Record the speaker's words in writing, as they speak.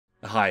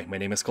Hi, my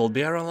name is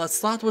Ribeiro and let's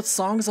start with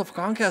Songs of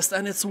Conquest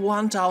and its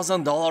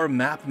 $1,000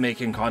 map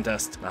making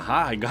contest.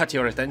 Aha, I got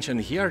your attention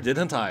here,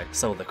 didn't I?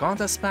 So the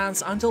contest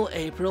spans until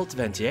April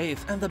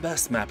 28th and the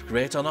best map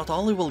creator not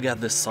only will get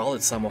this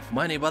solid sum of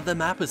money, but the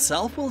map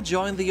itself will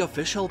join the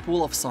official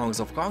pool of Songs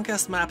of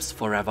Conquest maps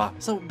forever.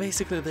 So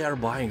basically they are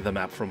buying the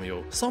map from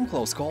you. Some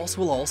close calls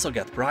will also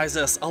get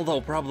prizes, although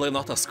probably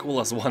not as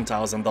cool as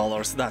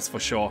 $1,000, that's for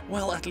sure.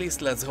 Well, at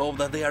least let's hope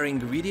that they are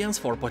ingredients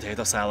for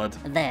potato salad.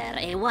 There,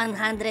 a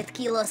 100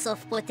 kilos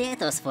of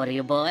potatoes for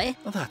you, boy.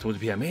 That would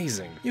be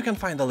amazing. You can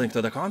find a link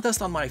to the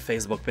contest on my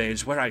Facebook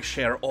page, where I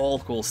share all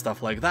cool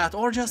stuff like that,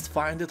 or just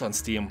find it on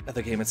Steam.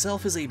 The game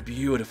itself is a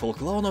beautiful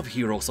clone of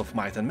Heroes of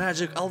Might and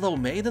Magic, although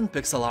made in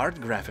pixel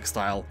art graphic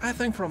style. I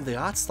think from the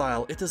art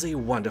style, it is a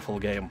wonderful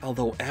game,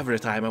 although every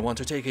time I want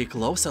to take a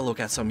closer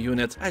look at some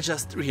unit, I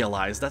just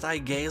realize that I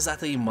gaze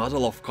at a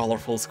model of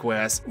colorful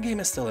squares. Game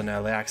is still in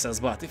early access,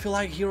 but if you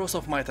like Heroes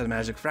of Might and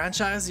Magic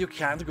franchise, you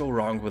can't go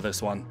wrong with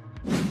this one.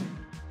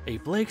 A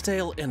Plague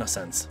Tale: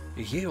 Innocence.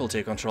 Here you'll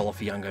take control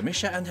of young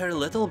Amisha and her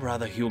little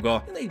brother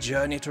Hugo in a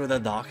journey through the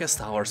darkest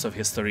hours of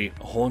history.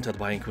 Haunted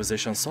by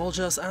Inquisition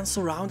soldiers and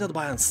surrounded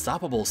by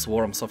unstoppable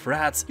swarms of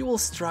rats, you will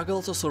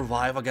struggle to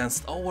survive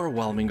against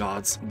overwhelming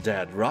odds.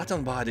 Dead,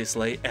 rotten bodies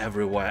lay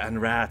everywhere,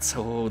 and rats,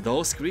 oh,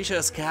 those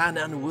creatures can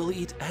and will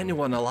eat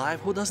anyone alive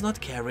who does not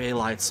carry a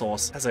light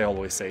source. As I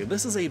always say,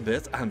 this is a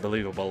bit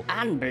unbelievable.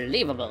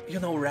 Unbelievable. You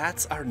know,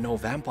 rats are no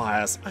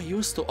vampires. I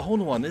used to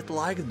own one, it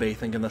liked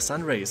bathing in the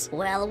sun rays.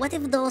 Well, what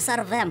if those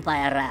are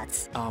vampire rats?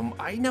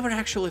 I never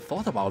actually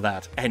thought about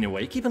that.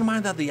 Anyway, keep in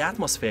mind that the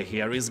atmosphere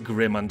here is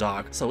grim and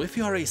dark, so if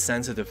you are a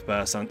sensitive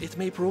person, it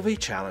may prove a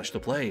challenge to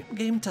play.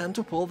 Game tend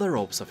to pull the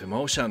ropes of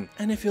emotion,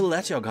 and if you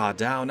let your guard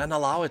down and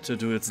allow it to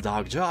do its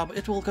dark job,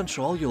 it will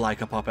control you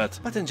like a puppet.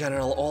 But in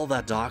general, all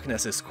that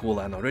darkness is cool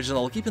and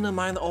original, keeping in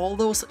mind all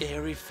those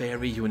airy,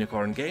 fairy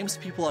unicorn games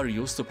people are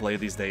used to play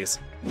these days.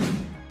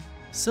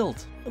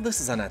 Silt.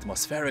 This is an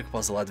atmospheric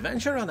puzzle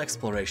adventure and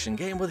exploration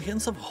game with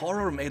hints of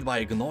horror made by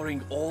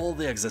ignoring all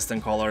the existing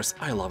colors.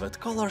 I love it,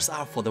 colors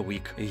are for the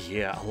weak.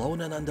 Yeah,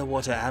 alone in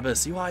underwater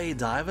abyss, you are a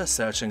diver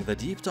searching the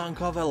deep to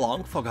uncover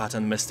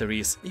long-forgotten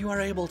mysteries. You are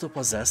able to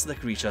possess the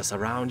creatures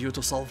around you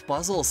to solve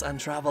puzzles and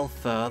travel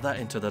further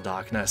into the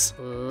darkness.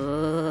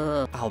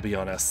 Ooh. I'll be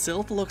honest,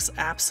 Silt looks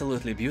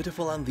absolutely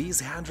beautiful and these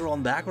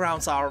hand-drawn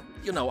backgrounds are,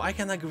 you know, I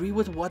can agree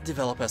with what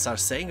developers are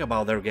saying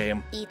about their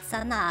game. It's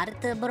an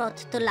art brought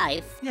to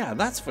life. Yeah,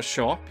 that's for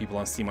sure. People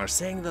on Steam are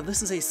saying that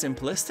this is a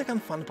simplistic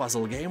and fun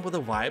puzzle game with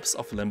the vibes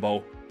of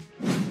Limbo.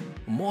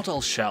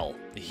 Mortal Shell.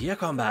 Here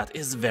combat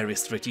is very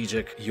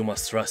strategic. You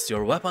must thrust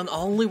your weapon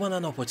only when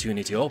an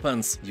opportunity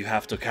opens. You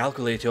have to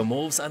calculate your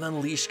moves and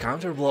unleash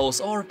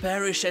counterblows or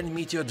perish and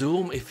meet your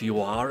doom if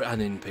you are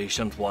an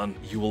impatient one.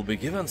 You will be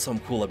given some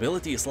cool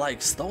abilities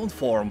like Stone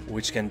Form,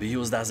 which can be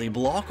used as a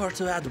blocker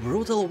to add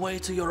brutal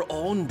weight to your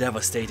own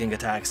devastating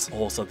attacks.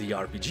 Also, the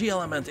RPG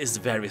element is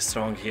very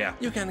strong here.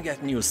 You can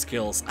get new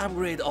skills,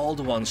 upgrade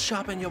old ones,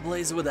 sharpen your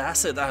blades with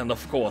acid, and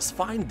of course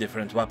find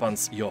different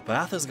weapons. Your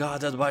path is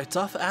guarded by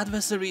tough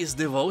adversaries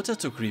devoted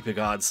to creepy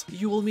gods.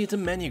 You will meet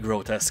many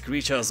grotesque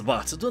creatures,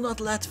 but do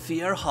not let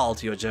fear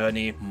halt your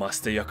journey.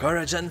 Muster your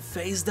courage and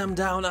face them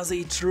down as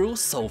a true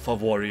sofa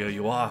warrior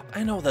you are.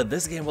 I know that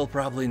this game will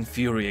probably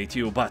infuriate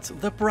you, but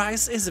the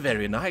price is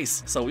very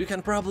nice, so you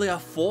can probably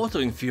afford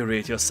to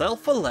infuriate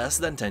yourself for less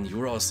than 10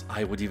 euros.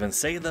 I would even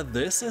say that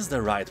this is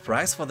the right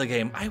price for the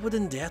game. I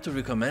wouldn't dare to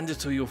recommend it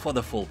to you for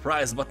the full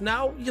price, but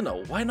now, you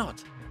know, why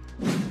not?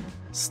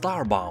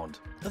 Starbound.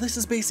 This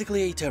is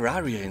basically a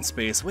Terraria in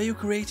space where you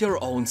create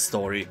your own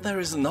story. There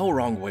is no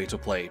wrong way to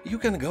play. You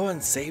can go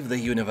and save the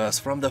universe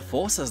from the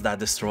forces that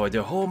destroyed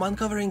your home,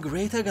 uncovering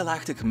greater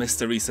galactic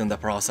mysteries in the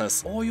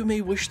process. Or you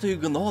may wish to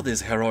ignore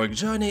this heroic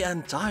journey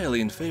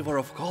entirely in favor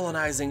of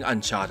colonizing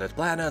uncharted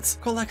planets,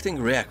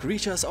 collecting rare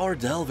creatures, or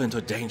delve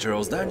into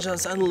dangerous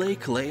dungeons and lay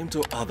claim to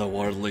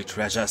otherworldly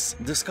treasures.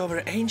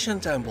 Discover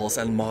ancient temples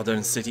and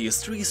modern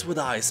cities, trees with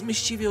eyes,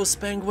 mischievous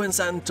penguins,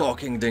 and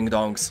talking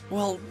ding-dongs.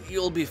 Well,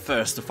 you'll be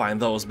first to find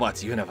those,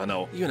 but you never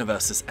know,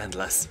 universe is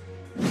endless.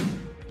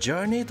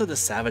 Journey to the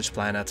Savage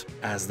Planet.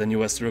 As the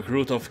newest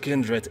recruit of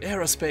Kindred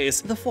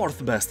Aerospace, the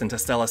fourth best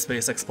interstellar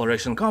space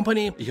exploration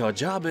company, your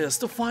job is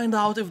to find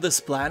out if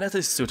this planet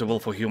is suitable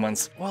for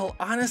humans. Well,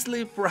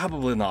 honestly,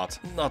 probably not.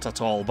 Not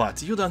at all,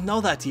 but you don't know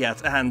that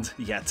yet, and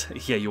yet,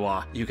 here you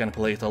are. You can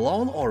play it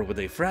alone or with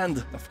a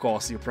friend. Of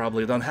course, you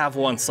probably don't have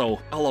one, so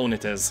alone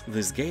it is.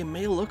 This game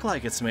may look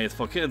like it's made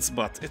for kids,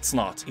 but it's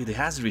not. It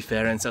has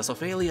references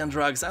of alien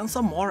drugs and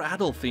some more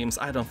adult themes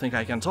I don't think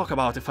I can talk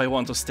about if I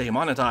want to stay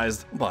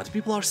monetized. But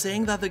people are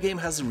saying that the game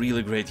has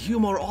really great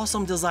humor,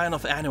 awesome design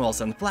of animals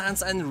and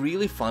plants, and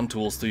really fun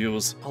tools to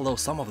use. Although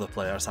some of the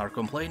players are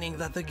complaining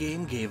that the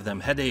game gave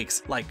them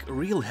headaches, like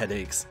real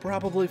headaches,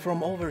 probably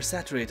from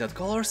oversaturated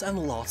colors and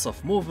lots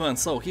of movement,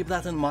 so keep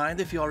that in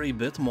mind if you are a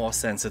bit more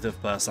sensitive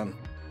person.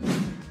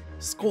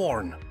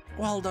 Scorn.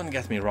 Well, don't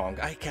get me wrong,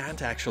 I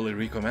can't actually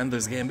recommend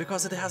this game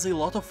because it has a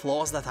lot of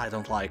flaws that I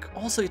don't like.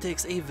 Also, it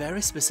takes a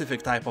very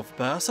specific type of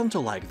person to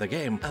like the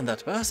game, and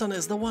that person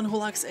is the one who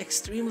likes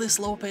extremely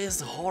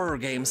slow-paced horror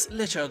games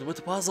littered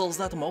with puzzles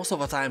that most of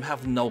the time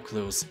have no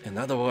clues. In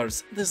other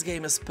words, this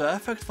game is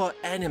perfect for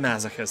any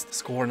masochist.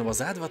 Scorn was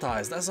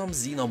advertised as some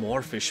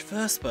xenomorphish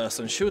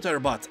first-person shooter,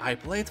 but I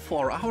played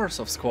 4 hours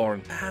of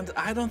Scorn, and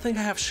I don't think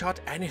I have shot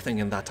anything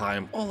in that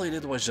time. All I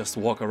did was just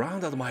walk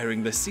around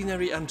admiring the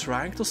scenery and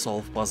trying to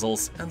solve puzzles,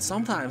 and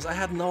sometimes I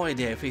had no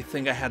idea if a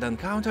thing I had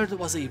encountered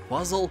was a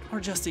puzzle or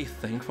just a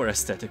thing for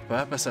aesthetic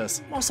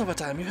purposes. Most of the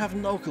time you have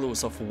no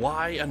clues of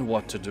why and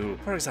what to do.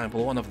 For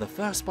example, one of the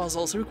first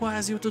puzzles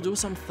requires you to do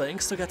some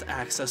things to get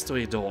access to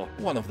a door.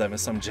 One of them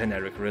is some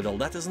generic riddle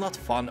that is not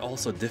fun,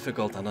 also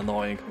difficult and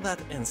annoying.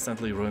 That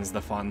instantly ruins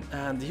the fun,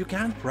 and you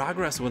can't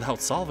progress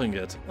without solving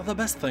it. The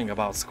best thing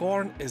about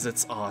Scorn is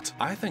its art.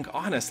 I think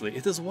honestly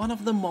it is one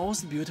of the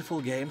most beautiful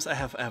games I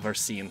have ever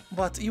seen.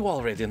 But you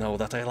already know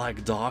that I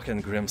like dark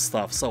and grim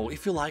stuff, so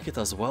if you like it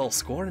as well,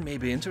 Scorn may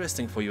be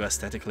interesting for you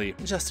aesthetically.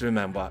 Just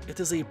remember,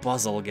 it is a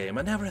puzzle game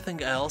and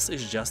everything else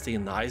is just a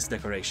nice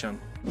decoration.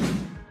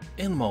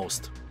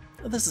 Inmost.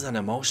 This is an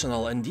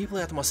emotional and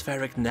deeply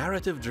atmospheric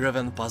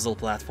narrative-driven puzzle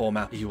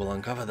platformer. You will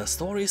uncover the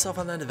stories of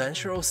an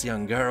adventurous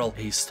young girl,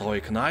 a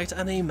stoic knight,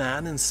 and a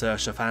man in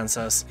search of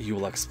answers. You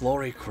will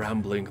explore a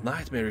crumbling,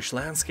 nightmarish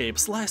landscape,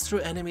 slice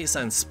through enemies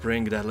and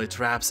spring deadly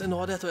traps in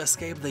order to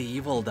escape the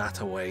evil that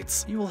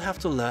awaits. You will have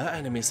to lure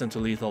enemies into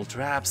lethal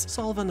traps,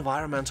 solve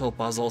environmental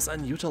puzzles,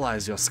 and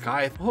utilize your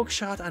scythe,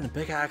 hookshot, and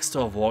pickaxe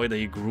to avoid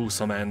a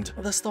gruesome end.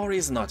 The story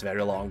is not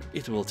very long.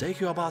 It will take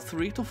you about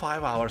 3 to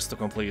 5 hours to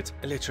complete.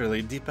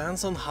 Literally depends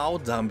on how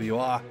dumb you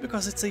are,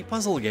 because it's a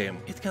puzzle game.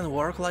 It can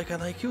work like an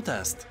IQ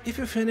test. If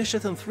you finish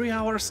it in 3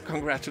 hours,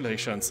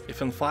 congratulations.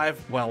 If in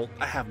 5, well,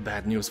 I have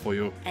bad news for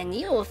you. And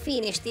you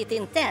finished it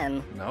in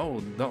 10.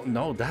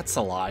 No, that's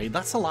a lie.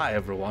 That's a lie,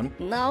 everyone.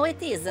 No, it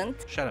isn't.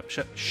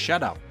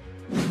 Shut up.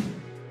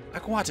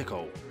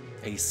 Aquatico.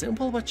 A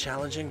simple but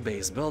challenging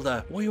base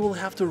builder, where you will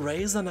have to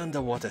raise an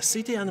underwater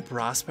city and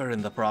prosper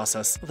in the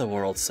process. The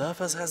world's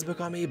surface has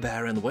become a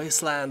barren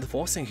wasteland,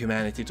 forcing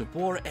humanity to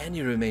pour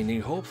any remaining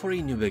hope for a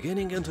new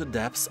beginning into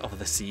depths of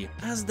the sea.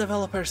 As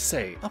developers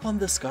say, upon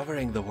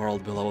discovering the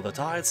world below the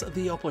tides,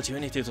 the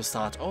opportunity to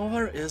start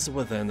over is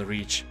within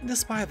reach.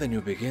 Despite the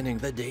new beginning,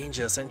 the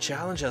dangers and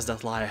challenges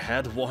that lie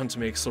ahead won't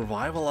make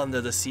survival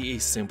under the sea a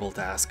simple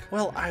task.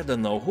 Well, I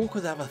don't know who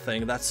could ever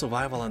think that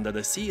survival under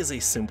the sea is a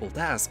simple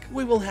task.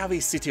 We will have a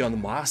city on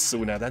Mars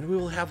sooner than we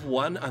will have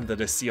one under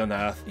the sea on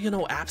Earth. You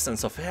know,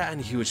 absence of air and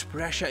huge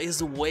pressure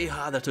is way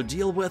harder to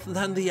deal with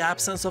than the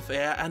absence of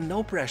air and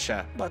no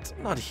pressure. But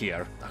not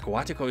here.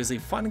 Aquatico is a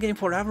fun game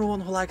for everyone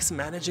who likes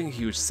managing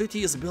huge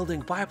cities,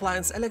 building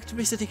pipelines,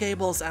 electricity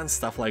cables and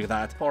stuff like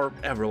that. For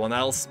everyone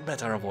else,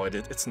 better avoid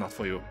it, it's not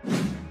for you.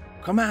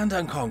 Command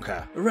and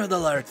Conquer Red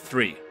Alert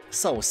 3.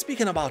 So,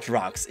 speaking about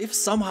rocks, if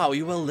somehow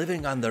you were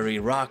living under a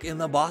rock in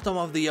the bottom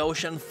of the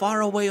ocean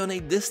far away on a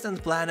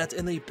distant planet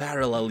in a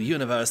parallel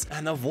universe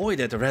and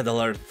avoided Red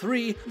Alert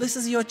 3, this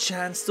is your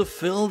chance to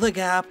fill the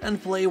gap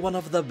and play one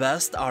of the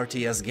best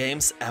RTS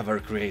games ever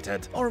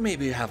created. Or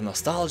maybe you have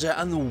nostalgia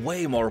and a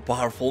way more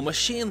powerful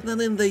machine than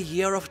in the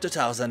year of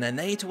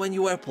 2008 when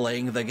you were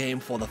playing the game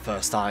for the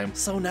first time.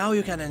 So now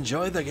you can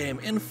enjoy the game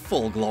in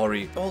full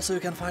glory. Also, you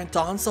can find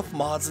tons of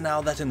mods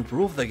now that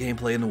improve the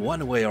gameplay in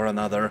one way or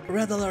another.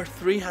 Red Alert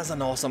 3 has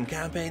an awesome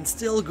campaign,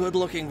 still good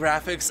looking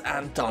graphics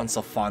and tons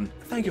of fun.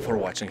 Thank you for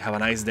watching, have a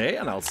nice day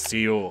and I'll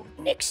see you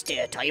Next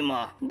time.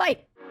 Bye.